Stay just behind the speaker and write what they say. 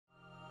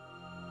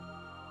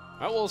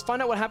All right, well, let's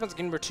find out what happens in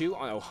game number 2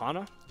 on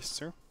Ohana. Yes,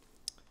 sir.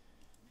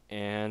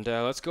 And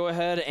let's go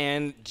ahead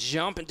and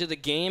jump into the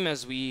game.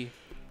 As we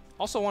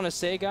also want to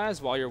say, guys,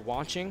 while you're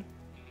watching,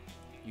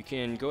 you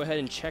can go ahead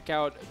and check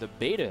out the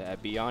beta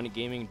at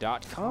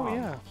beyondgaming.com. Oh,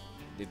 yeah.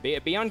 The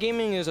Beyond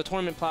Gaming is a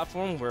tournament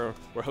platform where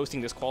we're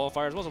hosting this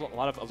qualifier, as well as a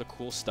lot of other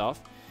cool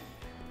stuff.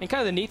 And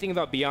kind of the neat thing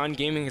about Beyond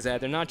Gaming is that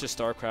they're not just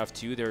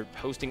StarCraft II, they're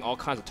hosting all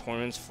kinds of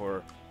tournaments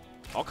for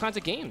all kinds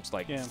of games,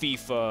 like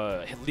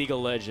FIFA, League of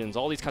Legends,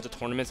 all these kinds of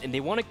tournaments, and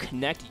they want to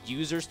connect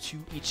users to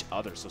each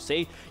other. So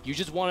say you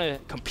just want to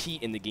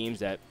compete in the games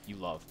that you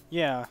love.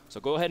 Yeah.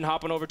 So go ahead and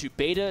hop on over to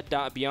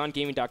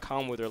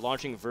beta.beyondgaming.com, where they're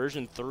launching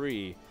version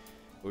 3,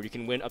 where you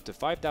can win up to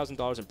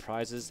 $5,000 in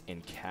prizes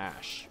and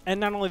cash. And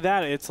not only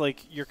that, it's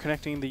like you're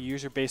connecting the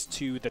user base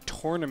to the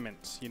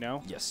tournaments, you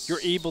know? Yes.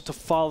 You're able to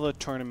follow the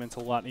tournaments a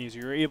lot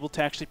easier. You're able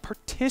to actually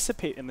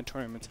participate in the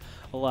tournaments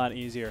a lot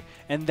easier.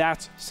 And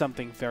that's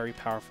something very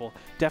powerful.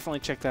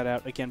 Definitely check that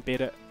out. Again,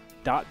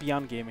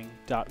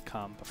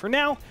 beta.beyondgaming.com. But for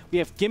now, we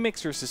have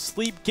Gimix versus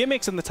Sleep.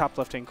 Gimix in the top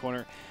left-hand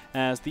corner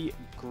as the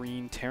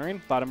green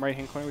Terran. Bottom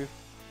right-hand corner, we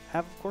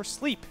have, of course,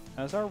 Sleep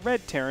as our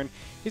red Terran.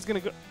 He's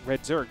going to go...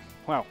 Red Zerg.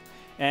 Wow.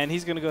 And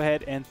he's going to go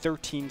ahead and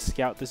 13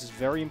 Scout. This is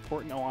very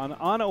important on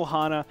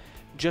Ohana.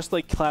 Just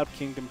like Cloud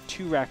Kingdom,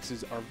 2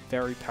 Raxes are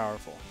very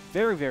powerful.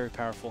 Very, very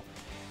powerful.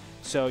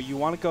 So you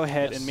want to go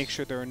ahead and make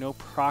sure there are no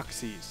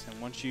proxies.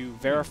 And once you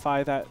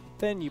verify that,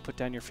 then you put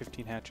down your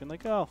 15 hatch and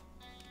like, oh,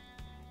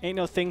 ain't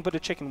no thing but a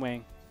chicken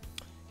wing.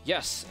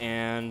 Yes,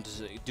 and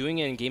doing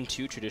it in Game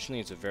 2, traditionally,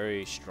 it's a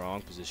very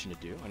strong position to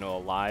do. I know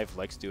Alive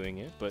likes doing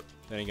it, but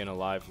then again,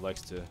 Alive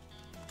likes to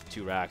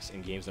 2 racks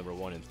in games number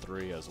 1 and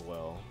 3 as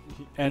well.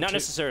 And not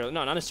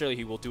necessarily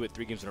he will do it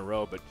 3 games in a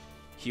row, but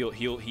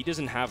he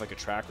doesn't have like a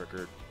track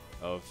record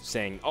of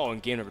saying, oh,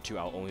 in game number 2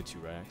 I'll only 2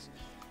 racks.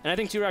 And I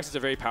think 2 racks is a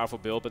very powerful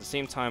build, but at the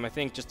same time I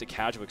think just the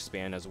casual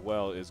expand as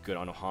well is good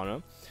on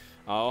Ohana.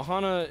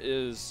 Ohana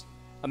is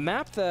a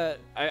map that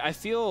I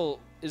feel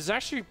is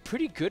actually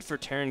pretty good for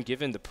Terran,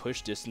 given the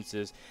push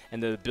distances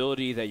and the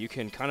ability that you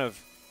can kind of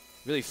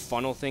really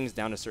funnel things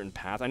down a certain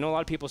path. I know a lot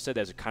of people said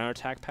there's a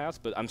counterattack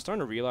path, but I'm starting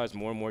to realize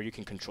more and more you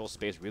can control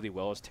space really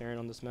well as Terran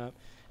on this map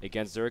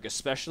against Zerg,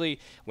 especially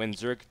when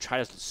Zerg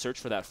tries to search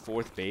for that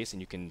 4th base,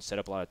 and you can set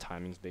up a lot of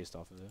timings based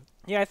off of it.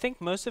 Yeah, I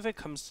think most of it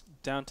comes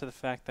down to the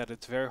fact that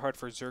it's very hard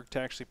for Zerg to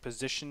actually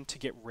position to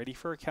get ready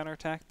for a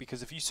counterattack,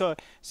 because if you see,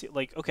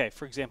 like, okay,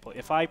 for example,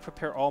 if I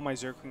prepare all my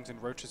Zerglings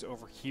and Roaches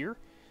over here,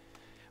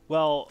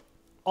 well,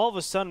 all of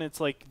a sudden, it's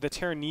like the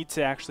Terran needs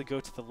to actually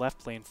go to the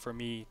left lane for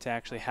me to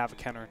actually have a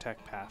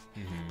counterattack path.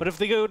 But if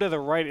they go to the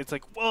right, it's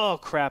like, whoa,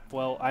 crap,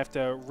 well, I have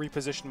to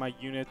reposition my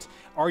units.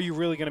 Are you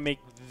really going to make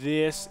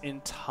this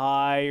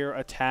entire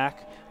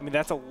attack? I mean,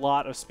 that's a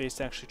lot of space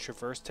to actually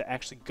traverse to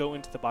actually go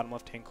into the bottom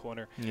left-hand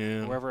corner,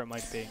 wherever it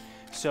might be.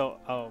 So,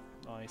 oh,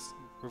 nice.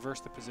 Reverse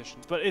the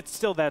positions. But it's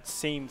still that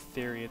same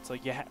theory. It's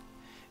like,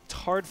 it's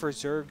hard for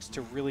Zergs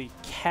to really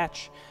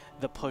catch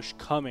the push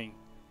coming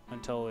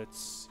until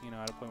it's, you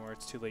know, at a point where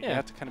it's too late. You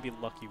have to kind of be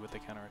lucky with the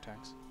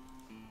counterattacks.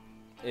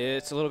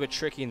 It's a little bit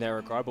tricky in that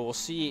regard, but we'll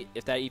see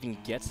if that even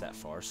gets that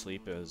far.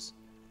 Sleep has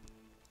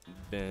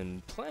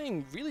been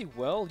playing really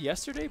well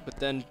yesterday, but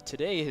then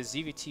today his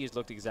ZVT has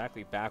looked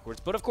exactly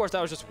backwards. But of course,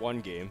 that was just one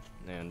game,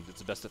 and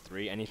it's a best of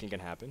 3. Anything can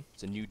happen.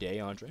 It's a new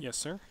day, Andre. Yes,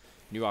 sir.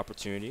 New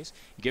opportunities.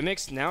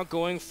 Gimix now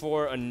going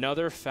for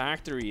another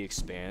factory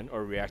expand,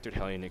 or reactor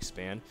Hellion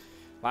expand.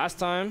 Last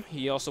time,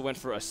 he also went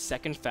for a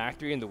 2nd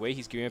factory, and the way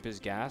he's gearing up his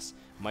gas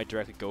might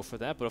directly go for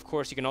that. But of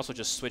course, you can also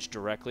just switch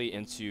directly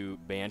into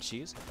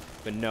Banshees.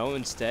 But no,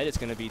 instead, it's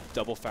going to be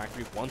double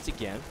factory once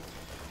again.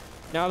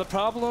 Now, the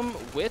problem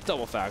with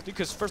double factory,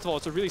 because first of all,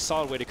 it's a really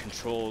solid way to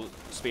control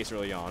space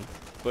early on,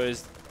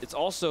 but it's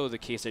also the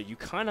case that you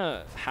kind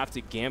of have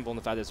to gamble on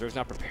the fact that Zerg's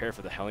not prepared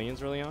for the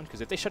Hellions early on,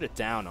 because if they shut it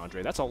down,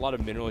 Andre, that's a lot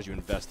of minerals you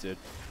invested,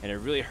 and it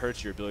really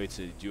hurts your ability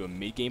to do a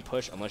mid-game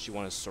push unless you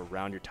want to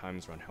surround your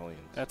timings around Hellions.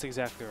 That's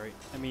exactly right.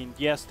 I mean,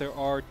 yes, there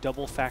are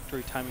double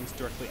factory timings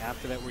directly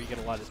after that where you get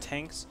a lot of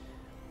tanks,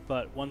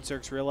 but once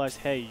Zergs realize,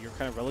 hey, you're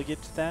kind of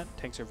relegated to that,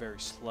 tanks are very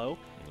slow,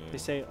 they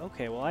say,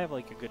 okay, well, I have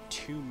like a good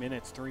 2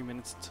 minutes, 3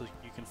 minutes until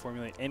you can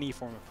formulate any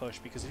form of push,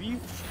 because if you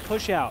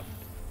push out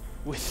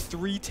with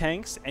 3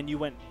 tanks and you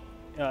went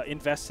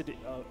invested,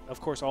 of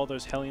course, all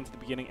those Hellions at the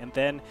beginning, and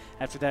then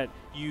after that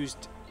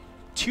used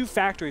 2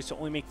 factories to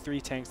only make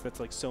 3 tanks, that's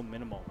like so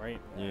minimal,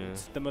 right?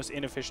 It's the most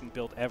inefficient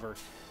build ever.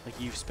 Like,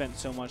 you've spent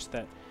so much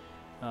that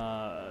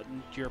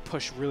your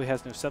push really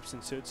has no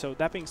substance to it. So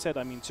that being said,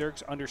 I mean,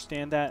 Zergs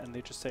understand that, and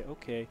they just say,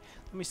 okay,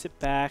 let me sit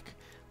back,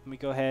 let me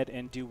go ahead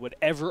and do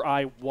whatever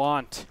I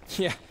want.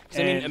 Yeah, I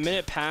mean, a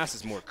minute pass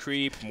is more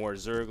creep, more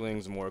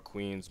Zerglings, more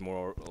queens,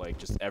 more like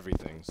just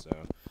everything. So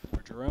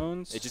more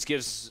drones. It just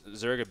gives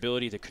Zerg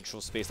ability to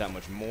control space that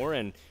much more,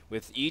 and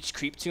with each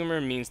creep tumor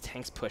means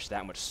tanks push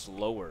that much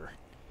slower,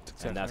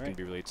 and that's gonna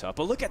be really tough.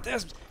 But look at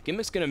this,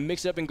 Gimix gonna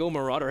mix it up and go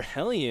Marauder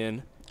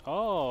Hellion.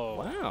 Oh,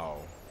 wow.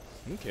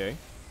 Okay.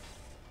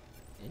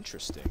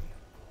 Interesting.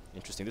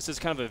 Interesting. This is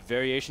kind of a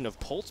variation of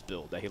Pulse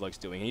build that he likes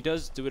doing. He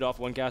does do it off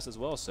one gas as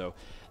well, so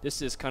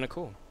this is kind of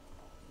cool.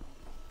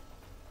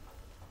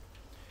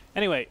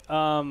 Anyway,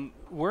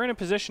 we're in a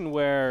position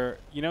where,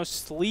 you know,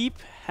 Sleep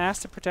has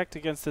to protect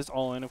against this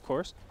all-in, of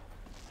course.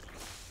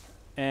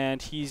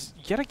 And he's,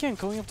 yet again,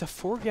 going up to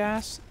 4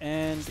 gas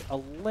and a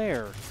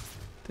lair.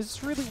 This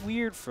is really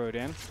weird,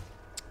 Frodan.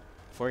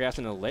 4 gas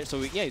and a lair.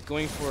 So, yeah, he's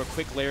going for a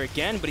quick lair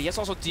again, but he has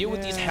to also deal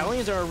with these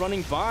Hellions that are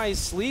running by.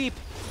 Sleep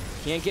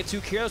can't get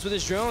too careless with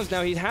his drones.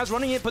 Now he has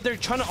running it, but they're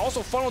trying to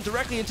also funnel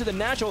directly into the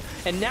natural,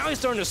 and now he's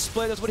starting to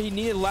split. That's what he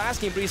needed last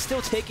game, but he's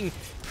still taking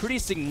pretty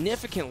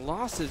significant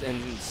losses.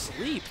 And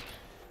Sleep,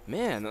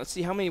 man, let's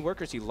see how many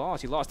workers he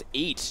lost. He lost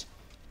 8,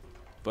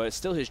 but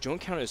still his drone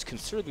count is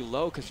considerably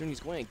low considering he's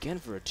going again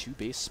for a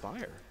 2-base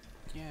Spire.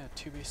 Yeah,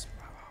 2-base.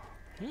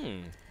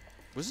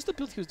 Was this the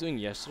build he was doing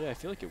yesterday? I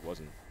feel like it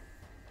wasn't.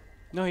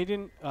 No, he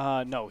didn't.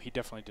 No, he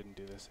definitely didn't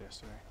do this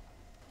yesterday.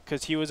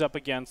 Because he was up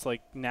against,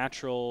 like,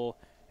 natural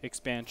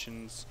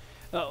expansions.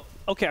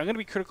 Okay, I'm going to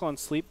be critical on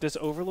Sleep. This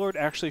Overlord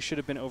actually should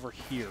have been over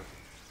here.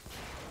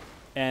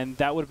 And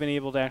that would have been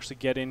able to actually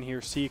get in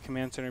here, see a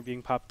command center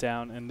being popped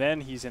down, and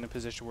then he's in a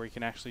position where he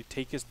can actually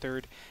take his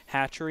 3rd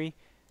hatchery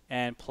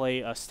and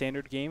play a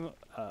standard game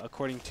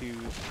according to, you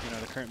know,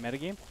 the current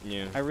metagame.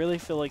 Yeah. I really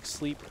feel like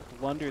Sleep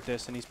blundered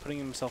this, and he's putting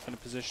himself in a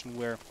position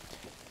where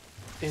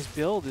his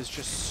build is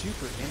just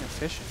super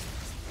inefficient.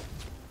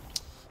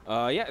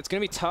 Yeah, it's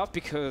going to be tough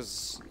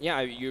because, yeah,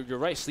 you're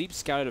right. Sleep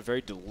scouted a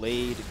very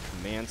delayed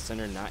command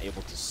center, not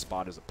able to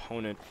spot his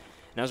opponent.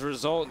 And as a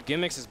result,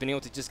 Gimix has been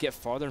able to just get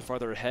farther and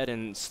farther ahead,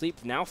 and Sleep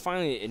now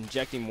finally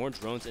injecting more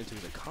drones into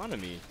his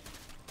economy.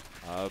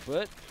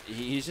 But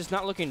he's just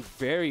not looking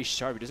very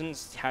sharp. He doesn't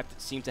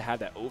seem to have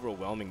that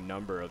overwhelming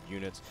number of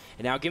units.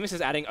 And now Gimix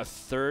is adding a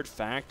 3rd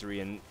factory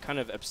and kind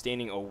of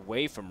abstaining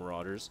away from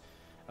Marauders.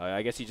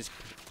 I guess he just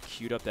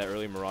queued up that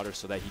early Marauder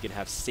so that he could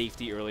have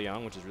safety early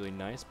on, which is really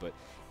nice. But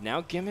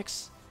now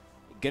Gimix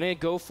gonna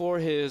go for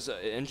his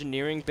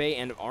engineering bay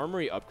and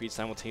armory upgrade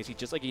simultaneously,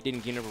 just like he did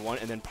in game number 1,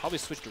 and then probably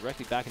switch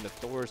directly back into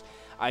Thor's.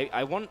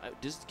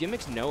 Does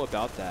Gimix know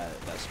about that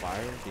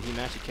Spire? Did he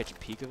actually catch a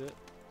peek of it?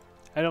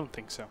 I don't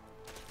think so.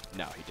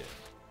 No, he did.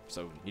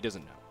 So he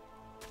doesn't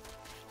know.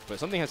 But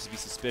something has to be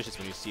suspicious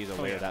when you see the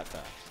layer that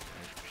fast.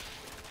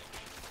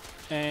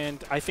 Right?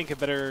 And I think a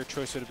better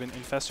choice would have been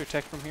Infestor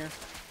Tech from here.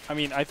 I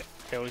mean, I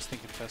always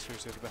think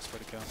Infestors are the best way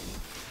to go.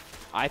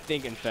 I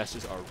think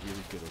Infestors are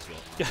really good as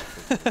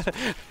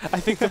well. I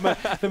think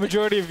the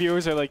majority of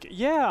viewers are like,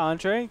 yeah,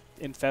 Andre,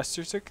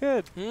 Infestors are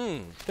good.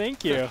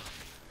 Thank you.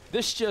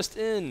 This just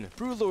in.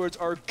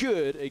 Brewlords are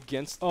good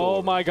against Oh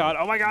Thor. my god,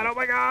 oh my god, oh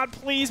my god,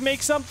 please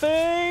make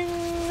something!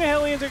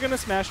 Hellions are gonna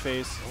smash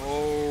face.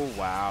 Oh,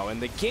 wow.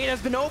 And the gate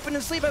has been opened,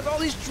 and Sleep has all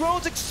these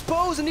drones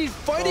exposed, and he's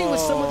fighting with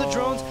some of the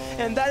drones.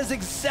 And that is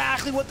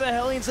exactly what the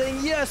Hellions saying.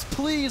 Yes,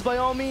 please, by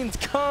all means,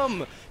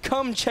 come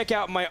check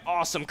out my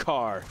awesome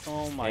car.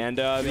 Oh my god.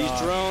 And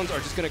these drones are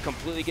just going to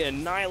completely get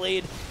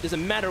annihilated.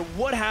 Doesn't matter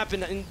what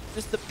happened. And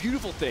this is the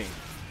beautiful thing.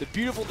 The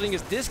beautiful thing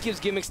is this gives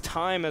Gimix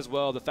time as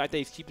well. The fact that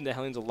he's keeping the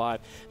Hellions alive.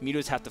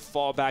 Mutas have to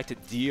fall back to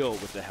deal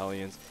with the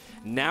Hellions.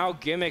 Now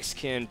Gimix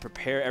can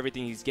prepare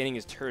everything. He's getting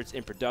his turrets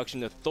in production.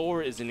 The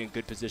Thor is in a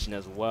good position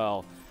as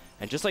well.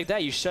 And just like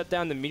that, you shut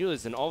down the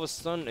Mutalisks, and all of a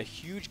sudden, a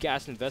huge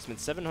gas investment,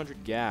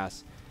 700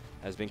 gas,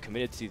 has been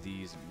committed to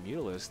these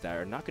Mutalisks that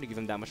are not going to give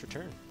him that much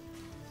return.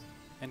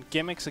 And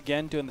Gimix,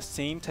 again, doing the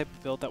same type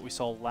of build that we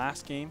saw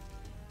last game.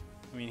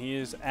 I mean, he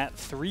is at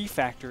 3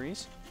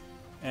 factories.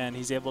 And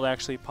he's able to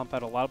actually pump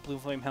out a lot of Blue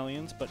Flame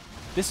Hellions, but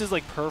this is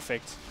like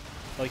perfect.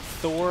 Like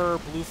Thor,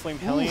 Blue Flame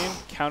Hellion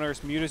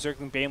counters Muta,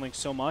 Zergling, Baneling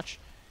so much.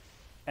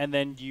 And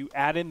then you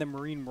add in the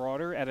Marine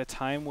Marauder at a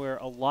time where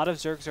a lot of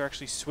Zergs are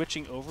actually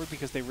switching over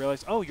because they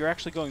realize, oh, you're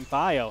actually going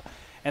bio.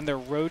 And their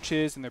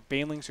Roaches and their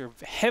Banelings are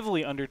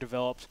heavily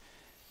underdeveloped.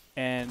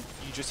 And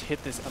you just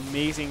hit this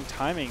amazing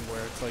timing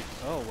where it's like,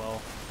 oh,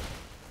 well.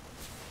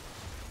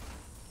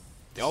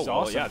 Oh, well,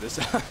 awesome. Yeah, this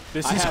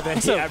is I have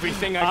awesome.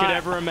 everything I could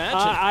ever imagine.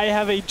 I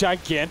have a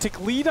gigantic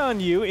lead on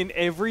you in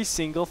every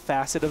single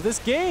facet of this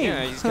game.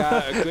 Yeah, he's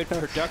got a good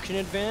production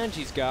advantage.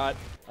 He's got,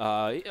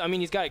 I mean,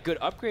 he's got good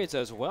upgrades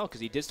as well because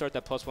he did start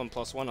that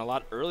 +1/+1 a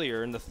lot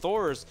earlier. And the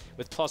Thors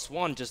with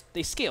 +1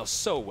 they scale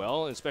so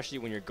well, especially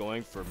when you're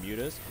going for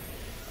Mutas.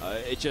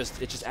 It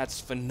just adds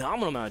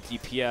phenomenal amount of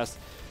DPS.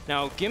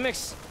 Now,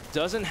 Gimix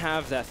doesn't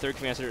have that 3rd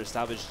command center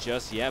established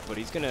just yet, but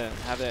he's going to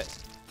have it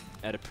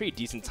at a pretty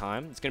decent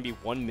time. It's going to be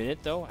 1 minute,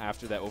 though,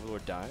 after that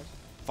Overlord dies.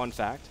 Fun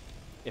fact,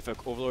 if an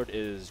Overlord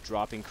is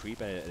dropping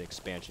creep at an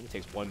expansion, it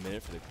takes 1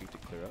 minute for the creep to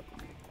clear up.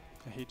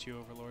 I hate you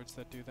Overlords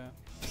that do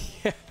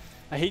that.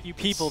 I hate you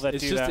people that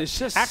do that. It's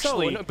just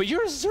actually, so but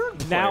you're a Zerg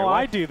player. Now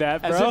I do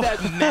that, bro. As if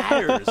that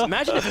matters.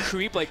 Imagine if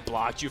creep like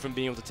blocked you from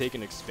being able to take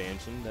an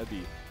expansion. That'd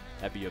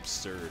be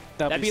absurd.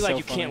 That'd be like so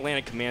you funny. can't land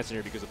a command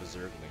center because of a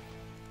Zergling.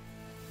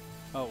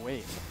 Oh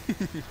wait.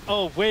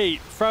 Oh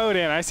wait,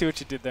 Frodan, I see what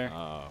you did there.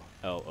 Oh.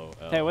 LOL.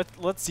 Hey,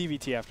 let's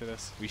ZVT after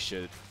this. We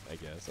should, I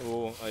guess.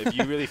 Well, if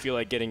you really feel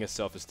like getting a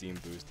self-esteem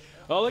boost.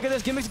 Oh, look at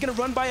this. Gimix is going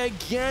to run by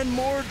again.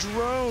 More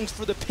drones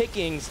for the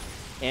pickings.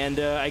 And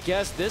I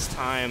guess this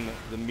time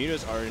the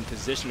mutas are in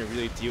position to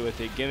really deal with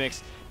it.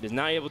 Gimix is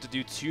not able to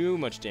do too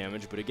much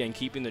damage, but again,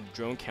 keeping the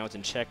drone count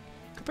in check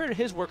compared to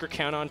his worker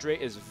count, Andre,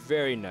 is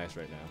very nice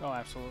right now. Oh,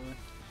 absolutely.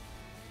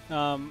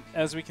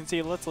 As we can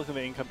see, let's look at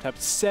the income tab.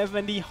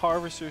 70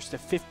 harvesters to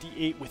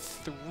 58 with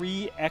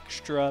 3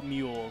 extra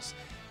mules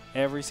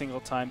every single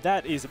time.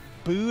 That is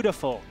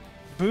beautiful.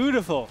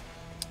 Beautiful.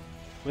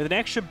 With an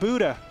extra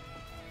Buddha.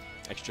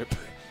 Extra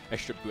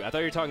Buddha. I thought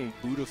you were talking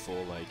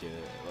beautiful, like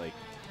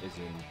as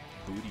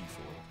in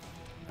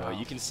bootyful. Oh.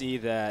 You can see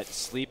that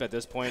Sleep at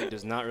this point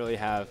does not really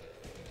have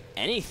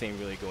anything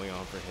really going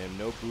on for him.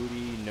 No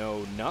booty,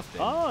 no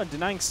nothing. Oh,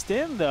 denying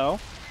stim, though.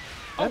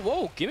 Oh,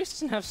 whoa. Gimix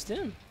doesn't have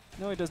stim.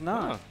 No, he does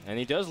not. Huh. And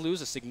he does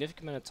lose a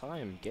significant amount of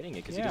time getting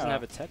it because he doesn't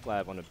have a tech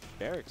lab on a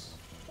barracks.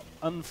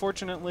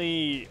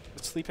 Unfortunately,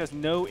 Sleep has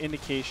no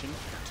indication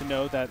to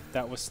know that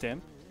that was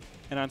stim.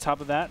 And on top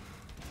of that,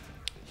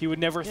 he would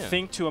never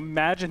think to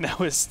imagine that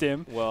was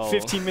stim. Well,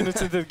 15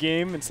 minutes into the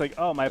game, it's like,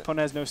 oh, my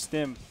opponent has no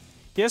stim.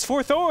 He has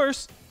 4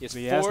 Thors. He has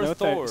has no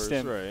Thors,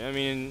 stim. right. I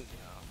mean,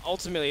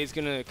 ultimately, it's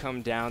going to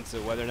come down to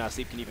whether or not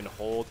Sleep can even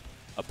hold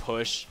a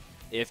push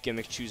if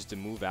Gimix chooses to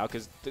move out,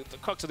 because the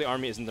crux of the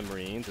army isn't the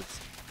Marines,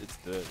 it's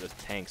the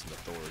tanks and the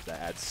Thors that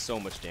add so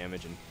much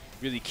damage and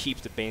really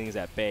keeps the Banelings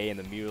at bay and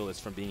the Mutalisks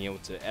from being able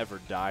to ever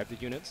dive the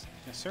units.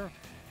 Yes, sir.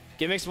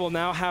 Gimix will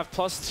now have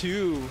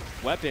 +2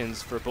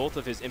 weapons for both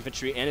of his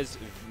infantry and his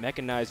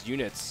mechanized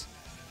units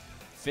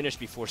finished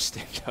before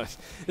Stim does.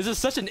 This is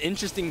such an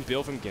interesting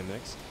build from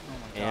Gimix.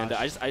 Oh my And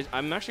gosh.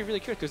 I'm actually really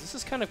curious because this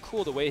is kind of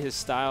cool the way his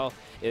style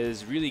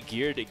is really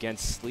geared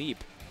against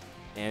Sleep.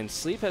 And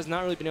Sleep has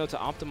not really been able to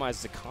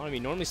optimize his economy.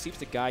 Normally Sleep's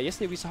the guy.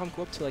 Yesterday we saw him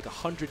go up to like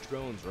 100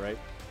 drones, right?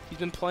 He's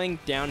been playing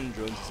down in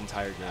drones this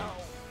entire game.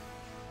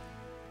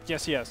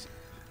 Yes, yes.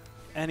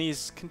 And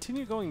he's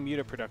continued going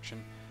muta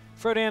production.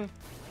 Frodan,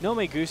 no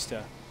me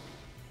gusta.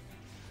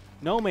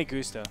 No me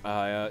gusta.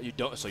 You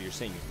don't. So you're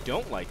saying you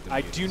don't like the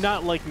I mutas. do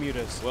not like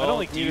mutas. Well, I don't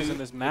like do mutas you in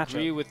this matchup.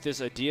 agree with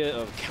this idea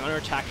of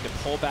counterattacking to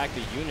pull back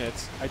the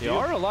units? I There do.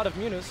 are a lot of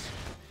mutas.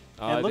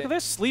 And look at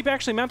this. Sleep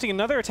actually mounting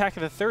another attack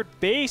at the 3rd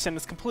base, and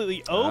it's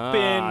completely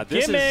open.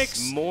 This Gimix.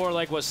 is more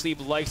like what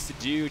Sleep likes to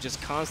do, just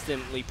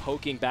constantly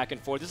poking back and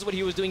forth. This is what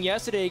he was doing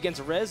yesterday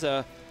against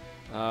Reza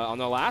on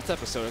the last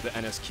episode of the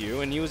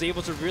NSQ, and he was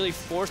able to really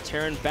force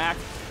Terran back.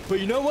 But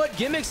you know what?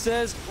 Gimix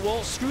says,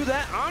 well, screw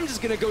that. I'm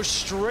just going to go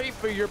straight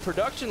for your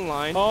production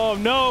line. Oh,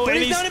 no. But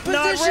and he's not in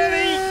not position!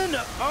 ready.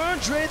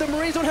 Andre, the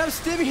Marines don't have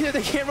stim either.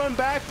 They can't run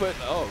back, but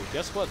oh,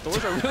 guess what?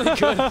 Thors are really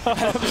good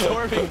at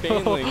absorbing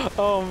Baneling.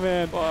 Oh,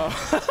 man. Wow.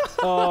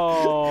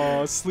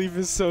 Oh, Sleep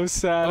is so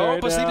sad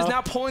right but Sleep now. is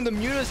now pulling the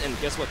mutas, and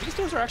guess what? These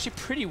Thors are actually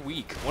pretty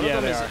weak. One of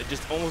them is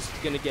just almost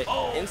going to get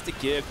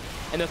insta-give,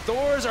 and the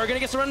Thors are going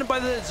to get surrounded by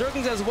the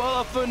Zerglings as well.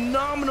 A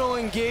phenomenal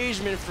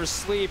engagement for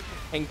Sleep,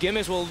 and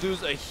Gimix will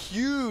lose a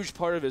huge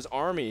part of his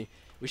army,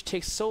 which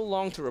takes so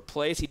long to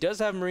replace. He does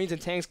have Marines and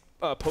tanks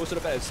posted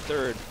up at his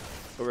 3rd,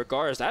 but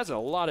regardless, that's a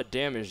lot of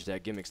damage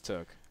that Gimix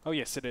took. Oh,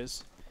 yes, it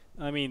is.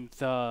 I mean,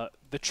 the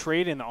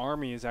trade in the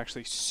army is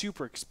actually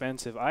super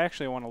expensive. I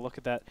actually want to look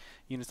at that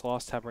units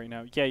lost tab right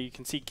now. Yeah, you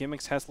can see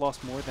Gimix has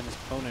lost more than his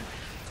opponent.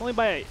 It's only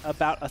by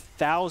about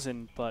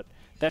 1,000, but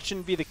that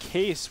shouldn't be the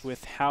case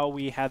with how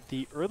we had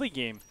the early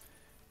game.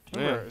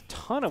 Remember, a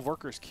ton of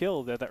workers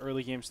killed at the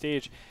early game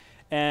stage.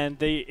 And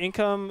the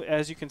income,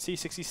 as you can see,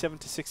 67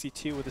 to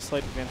 62 with a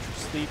slight advantage for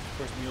Sleep. Of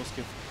course, Mules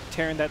give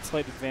Terran that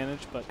slight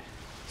advantage, but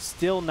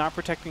still not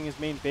protecting his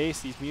main base.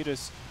 These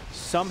mutas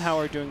somehow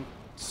are doing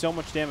so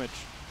much damage.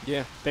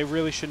 Yeah. They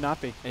really should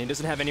not be. And he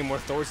doesn't have any more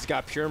Thors. He's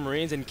got pure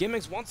Marines. And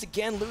Gimix once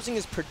again losing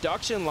his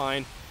production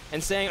line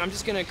and saying, I'm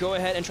just going to go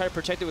ahead and try to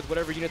protect it with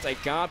whatever units I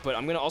got, but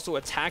I'm going to also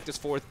attack this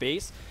 4th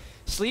base.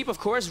 Sleep, of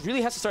course,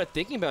 really has to start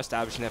thinking about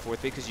establishing that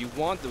 4th base because you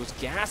want those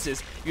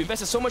gases. You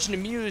invested so much into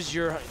mutas,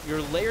 your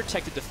layer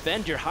tech to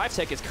defend, your hive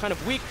tech is kind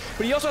of weak,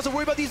 but he also has to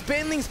worry about these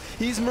Banelings.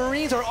 These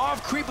Marines are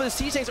off creep, but the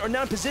siege tanks are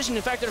now in position.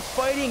 In fact, they're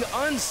fighting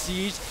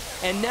unsieged,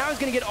 and now he's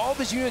going to get all of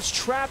his units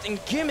trapped, and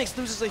Gimix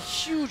loses a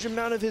huge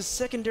amount of his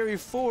secondary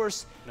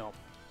force. No.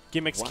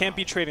 Gimix can't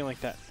be trading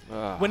like that.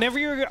 Ah. Whenever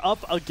you're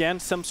up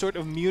against some sort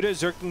of muta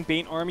Zergling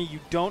Bane army, you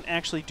don't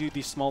actually do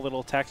these small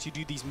little attacks. You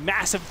do these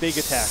massive big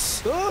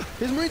attacks.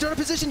 His Marines are in a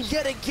position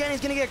yet again. He's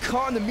going to get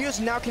caught, and the mutas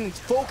now can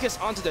focus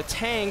onto the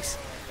tanks.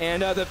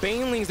 And the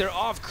Banelings, they're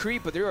off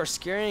creep, but they are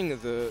scaring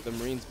the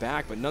Marines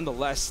back. But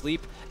nonetheless,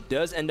 Sleep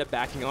does end up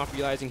backing off,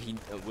 realizing he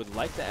would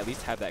like to at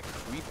least have that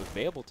creep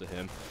available to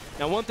him.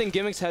 Now, one thing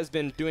Gimix has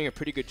been doing a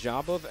pretty good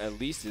job of, at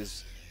least,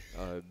 is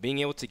being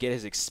able to get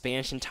his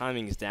expansion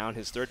timings down.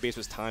 His 3rd base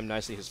was timed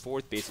nicely. His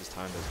 4th base was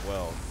timed as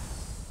well.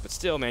 But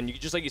still, man,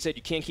 just like you said,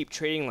 you can't keep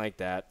trading like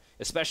that,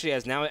 especially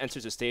as now it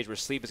enters a stage where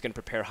Sleep is going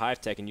to prepare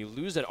hive tech, and you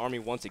lose that army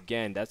once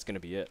again, that's going to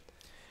be it.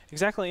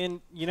 Exactly, and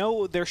you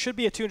know, there should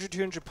be a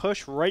 200-200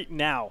 push right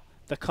now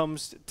that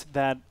comes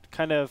that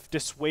kind of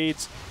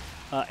dissuades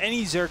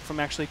any Zerg from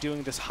actually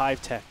doing this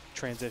hive tech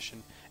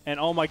transition. And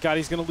oh my god,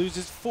 he's going to lose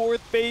his 4th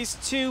base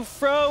to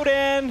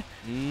Frodan.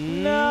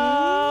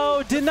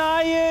 No,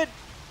 deny it.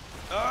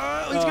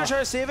 He's going to try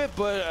to save it,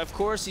 but of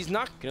course he's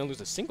not going to lose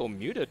a single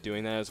Muta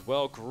doing that as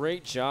well.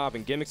 Great job,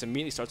 and Gimix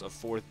immediately starts a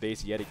 4th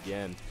base yet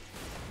again.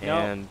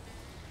 And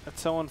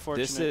that's so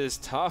unfortunate. This is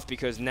tough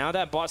because now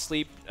that bought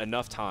Sleep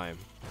enough time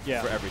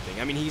for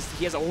everything. I mean,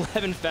 he has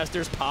 11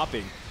 Festers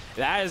popping.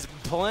 That is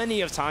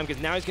plenty of time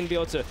because now he's going to be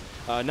able to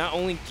not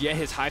only get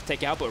his Hive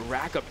Tech out, but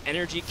rack up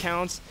energy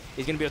counts.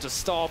 He's going to be able to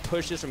stall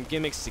pushes from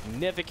Gimix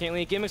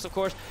significantly. Gimix, of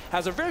course,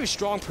 has a very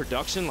strong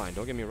production line.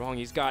 Don't get me wrong.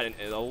 He's got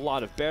a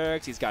lot of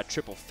barracks. He's got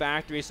triple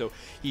factory, so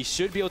he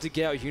should be able to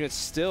get out units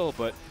still.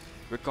 But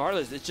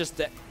regardless, it's just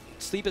that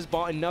Sleep has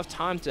bought enough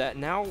time to that.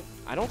 Now,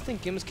 I don't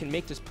think Gimix can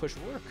make this push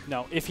work.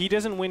 No, if he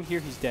doesn't win here,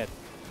 he's dead.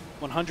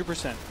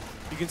 100%.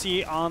 You can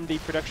see on the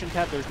production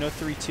tab, there's no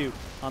 3-2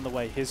 on the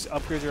way. His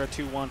upgrades are at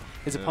 2-1.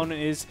 His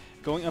opponent is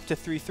going up to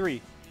 3-3.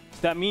 So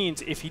that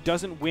means if he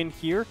doesn't win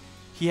here,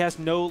 he has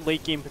no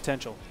late game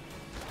potential.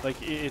 Like,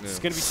 it's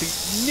going to be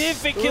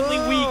significantly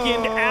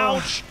weakened.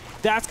 Ouch!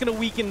 That's going to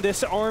weaken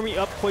this army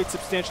up quite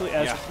substantially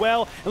as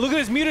well. And look at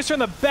his Mutas from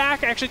the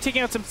back, actually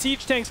taking out some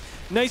siege tanks.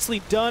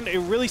 Nicely done. It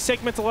really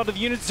segments a lot of the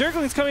units.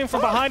 Zergling's coming in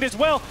from behind as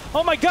well.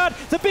 Oh my god,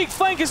 the big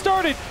flank has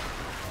started.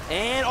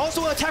 And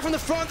also an attack from the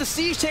front. The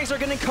siege tanks are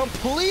getting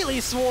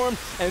completely swarmed.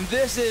 And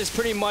this is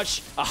pretty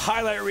much a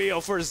highlight reel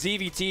for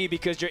ZVT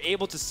because you're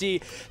able to see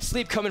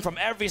Sleep coming from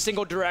every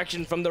single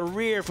direction, from the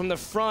rear, from the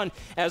front,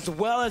 as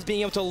well as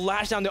being able to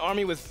lash down the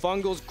army with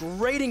fungals.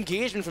 Great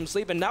engagement from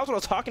Sleep. And that's what I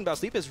was talking about.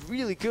 Sleep is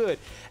really good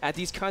at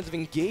these kinds of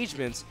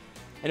engagements.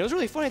 And it was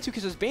really funny, too,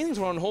 because his Banelings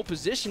were on hold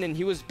position, and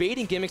he was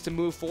baiting Gimix to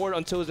move forward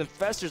until his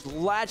Infestors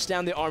latched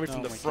down the army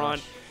from the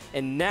front.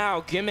 And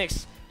now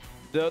Gimix,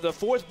 the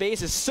 4th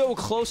base is so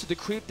close to the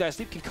creep that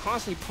Sleep can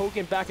constantly poke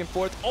in back and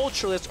forth.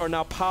 Ultralists are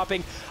now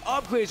popping.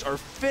 Upgrades are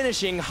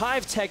finishing.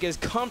 Hive Tech is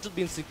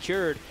comfortably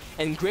secured.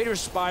 And Greater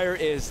Spire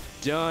is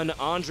done.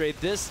 Andre,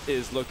 this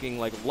is looking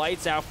like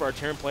lights out for our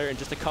turn player in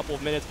just a couple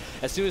of minutes.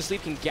 As soon as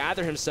Sleep can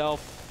gather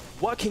himself,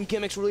 what can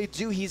Gimix really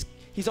do?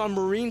 He's on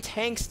Marine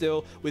Tank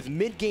still with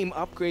mid-game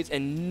upgrades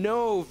and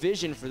no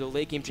vision for the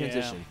late-game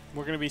transition. Yeah,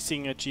 we're going to be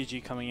seeing a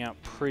GG coming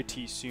out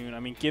pretty soon.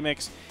 I mean,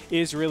 Gimix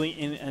is really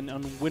in an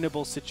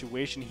unwinnable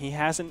situation. He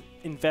hasn't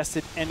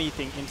invested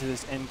anything into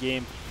this end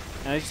game.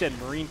 And as you said,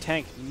 Marine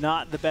Tank,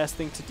 not the best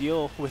thing to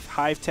deal with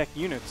Hive Tech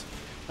units.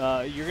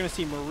 You're going to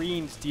see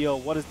Marines deal,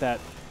 what is that,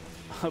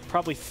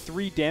 probably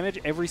 3 damage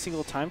every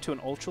single time to an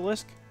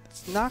Ultralisk.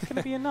 It's not going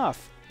to be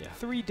enough.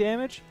 3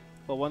 damage?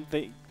 Well, once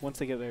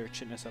they get their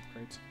chitness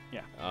upgrades.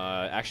 Yeah.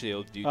 Actually,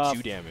 it'll do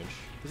 2 damage.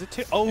 Is it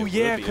 2? Oh,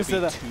 yeah, because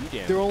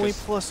they're only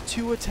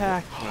 +2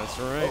 attack. That's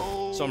right.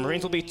 Oh. So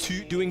Marines will be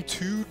doing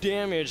 2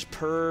 damage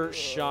per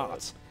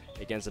shot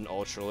against an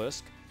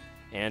Ultralisk.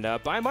 And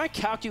by my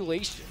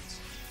calculations,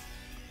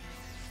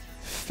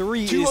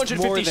 3 is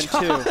more than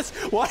shots.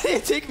 2. Why did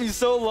it take me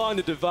so long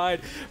to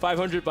divide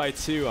 500 by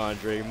 2,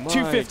 Andre? My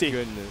 250.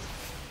 Goodness.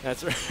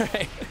 That's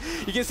right.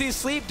 You can see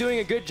Sleep doing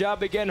a good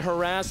job again,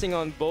 harassing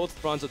on both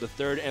fronts of the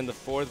 3rd and the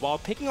 4th while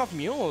picking off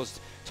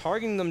mules,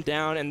 targeting them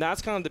down, and that's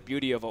kind of the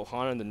beauty of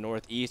Ohana in the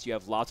northeast. You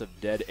have lots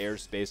of dead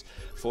airspace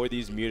for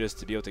these mutas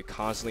to be able to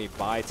constantly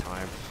buy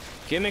time.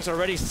 Gimix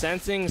already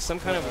sensing some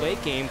kind of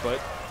late game,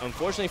 but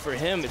unfortunately for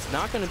him, it's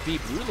not going to be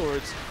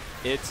Broodlords.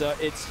 It's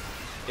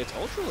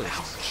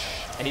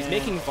Ultralisks. And he's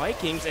making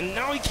Vikings, and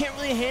now he can't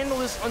really handle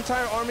this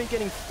entire army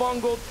getting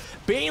fungled.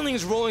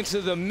 Banelings rolling to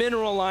the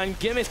mineral line.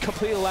 Gimix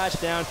completely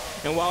latched down.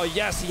 And while,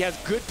 yes, he has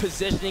good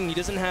positioning, he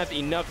doesn't have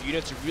enough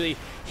units to really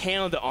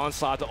handle the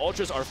onslaught. The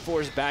Ultras are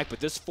forced back,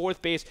 but this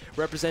 4th base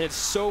represented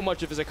so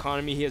much of his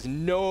economy. He has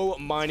no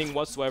mining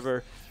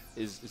whatsoever.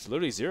 It's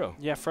literally 0.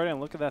 Yeah, Frodan,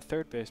 look at that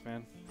 3rd base,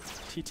 man.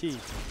 TT.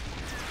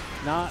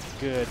 Not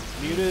good.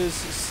 Muta's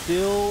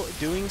still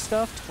doing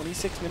stuff.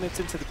 26 minutes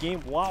into the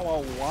game. What?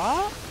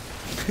 What?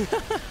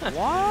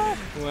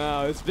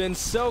 Wow, it's been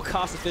so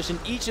cost efficient.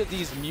 Each of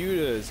these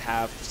mutas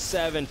have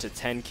 7 to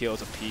 10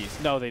 kills apiece.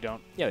 No, they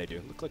don't. Yeah, they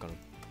do. Click on them.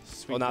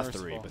 Sweet well, not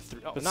merciful. 3, but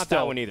 3. Oh, but not still.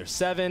 that one either.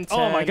 7, 10.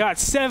 Oh my god,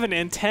 7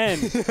 and 10.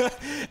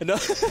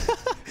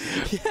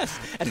 Yes,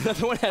 and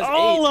another one has 8.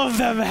 All of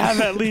them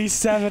have at least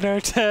 7 or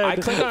 10. I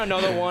clicked on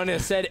another one,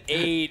 it said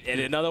 8, and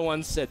another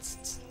one said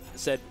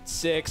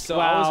 6, so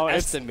wow, I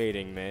was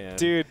estimating, man.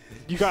 Dude,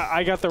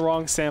 I got the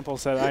wrong sample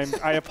set.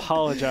 I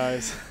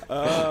apologize.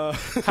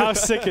 How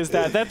sick is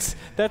that? That's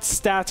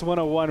stats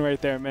 101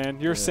 right there, man.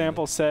 Your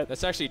sample set.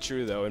 That's actually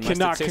true, though. In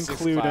cannot my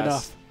conclude class,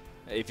 enough.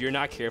 If you're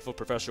not careful,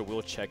 Professor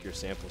will check your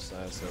sample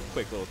size. So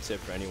quick little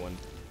tip for anyone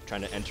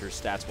trying to enter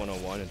stats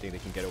 101 and think they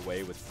can get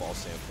away with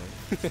false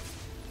sampling.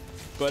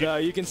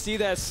 But you can see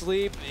that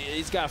Sleep,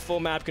 he's got full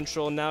map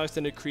control, now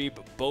extended creep,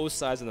 both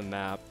sides of the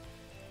map.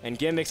 And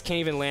Gimix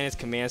can't even land his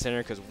command center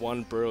because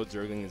one burrowed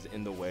Zergling is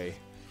in the way.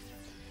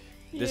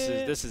 Yeah.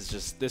 This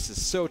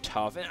is so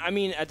tough. And I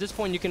mean, at this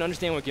point, you can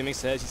understand what Gimix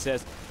says. He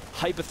says,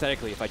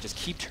 hypothetically, if I just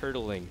keep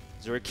turtling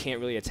Zerg can't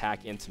really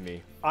attack into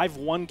me. I've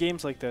won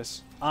games like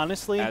this,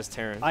 honestly. As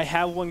Terran. I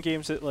have won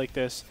games like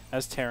this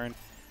as Terran,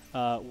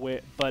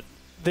 but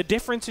the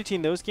difference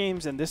between those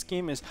games and this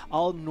game is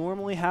I'll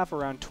normally have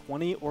around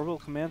 20 orbital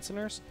command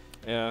centers.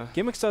 Yeah.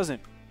 Gimix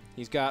doesn't.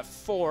 He's got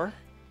 4,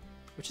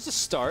 which is a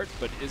start,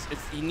 but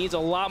he needs a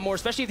lot more,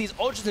 especially if these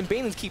Ultras and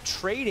Banelings keep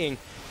trading.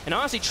 And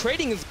honestly,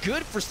 trading is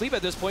good for Sleep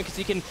at this point because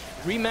he can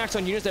remax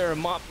on units that are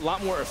a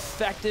lot more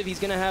effective. He's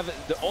going to have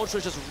the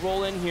Ultras just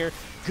roll in here.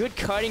 Good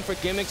cutting for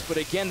Gimix, but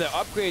again, the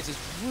upgrades is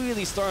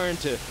really starting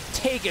to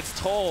take its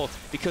toll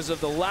because of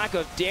the lack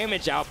of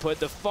damage output.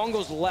 The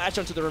Fungals latch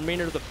onto the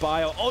remainder of the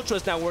bio.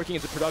 Ultra's now working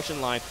as a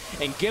production line,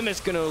 and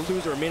Gimix going to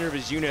lose the remainder of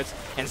his units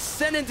and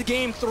send into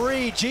game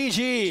 3.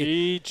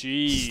 GG.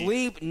 GG.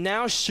 Sleep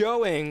now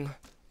showing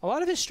a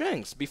lot of his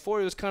strengths. Before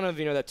it was kind of,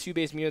 you know, that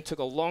 2-base meter took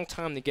a long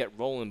time to get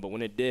rolling, but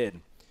when it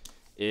did,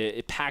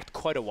 it packed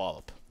quite a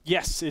wallop.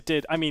 Yes, it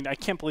did. I mean, I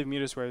can't believe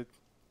mutas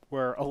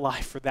were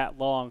alive for that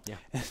long. Yeah.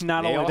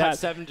 Not they only all that, had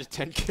 7 to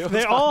 10 kills.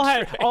 they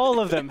all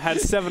of them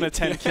had 7 to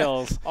 10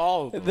 kills.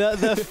 All of them.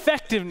 The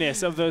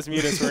effectiveness of those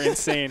mutas were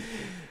insane.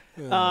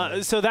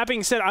 So that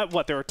being said,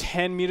 what, there were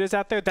 10 mutas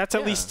out there? That's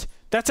at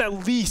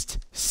least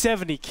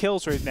 70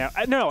 kills right now.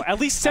 No, at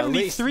least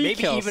 73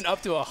 kills. Maybe even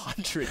up to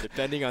 100,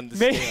 depending on the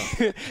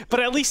scale.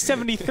 But at least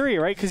 73,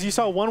 right? Because you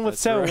saw one with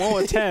 7, one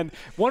with 10,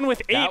 one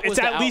with 8. It's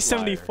at least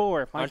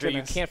 74. My Andre,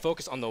 goodness. you can't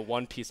focus on the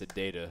one piece of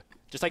data.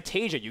 Just like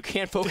Tasia, you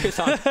can't focus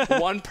on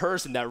one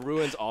person that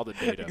ruins all the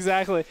data.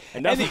 Exactly.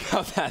 And nothing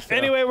about that, though.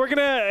 Anyway, we're going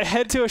to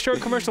head to a short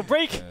commercial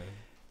break.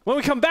 When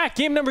we come back,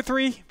 game number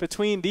 3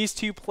 between these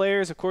two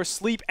players, of course,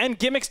 Sleep and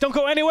Gimix. Don't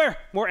go anywhere.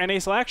 More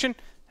NASL action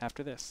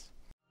after this.